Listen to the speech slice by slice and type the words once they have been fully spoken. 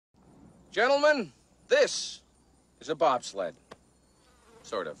Gentlemen, this is a bobsled.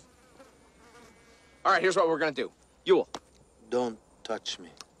 Sort of. All right, here's what we're gonna do. Yule. Don't touch me.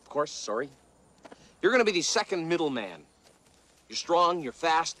 Of course, sorry. You're gonna be the second middleman. You're strong, you're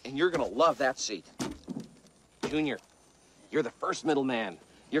fast, and you're gonna love that seat. Junior, you're the first middleman.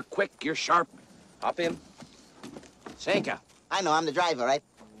 You're quick, you're sharp. Hop in. Sanka. I know, I'm the driver, right?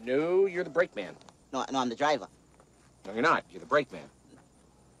 No, you're the brakeman. No, I'm the driver. No, you're not. You're the brakeman.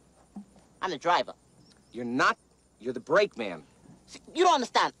 I'm the driver. You're not. You're the brakeman. See, you don't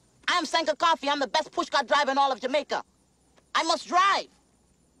understand. I'm Sanka Coffee. I'm the best pushcart driver in all of Jamaica. I must drive.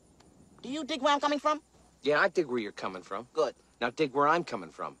 Do you dig where I'm coming from? Yeah, I dig where you're coming from. Good. Now dig where I'm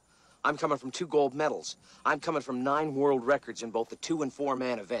coming from. I'm coming from 2 gold medals. I'm coming from 9 world records in both the 2- and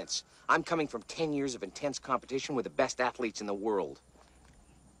 4-man events. I'm coming from 10 years of intense competition with the best athletes in the world.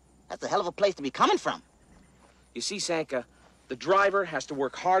 That's a hell of a place to be coming from. You see, Sanka, the driver has to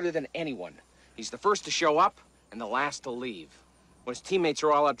work harder than anyone. He's the first to show up and the last to leave. When his teammates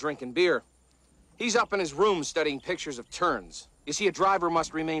are all out drinking beer, he's up in his room studying pictures of turns. You see, a driver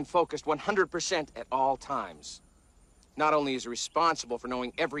must remain focused 100% at all times. Not only is he responsible for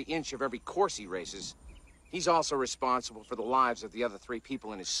knowing every inch of every course he races, he's also responsible for the lives of the other 3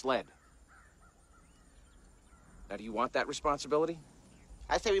 people in his sled. Now, do you want that responsibility?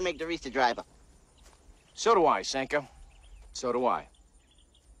 I say we make the Reese the driver. So do I, Sanka. So do I.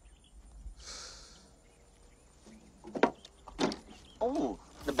 Oh,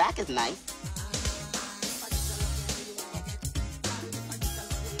 the back is nice.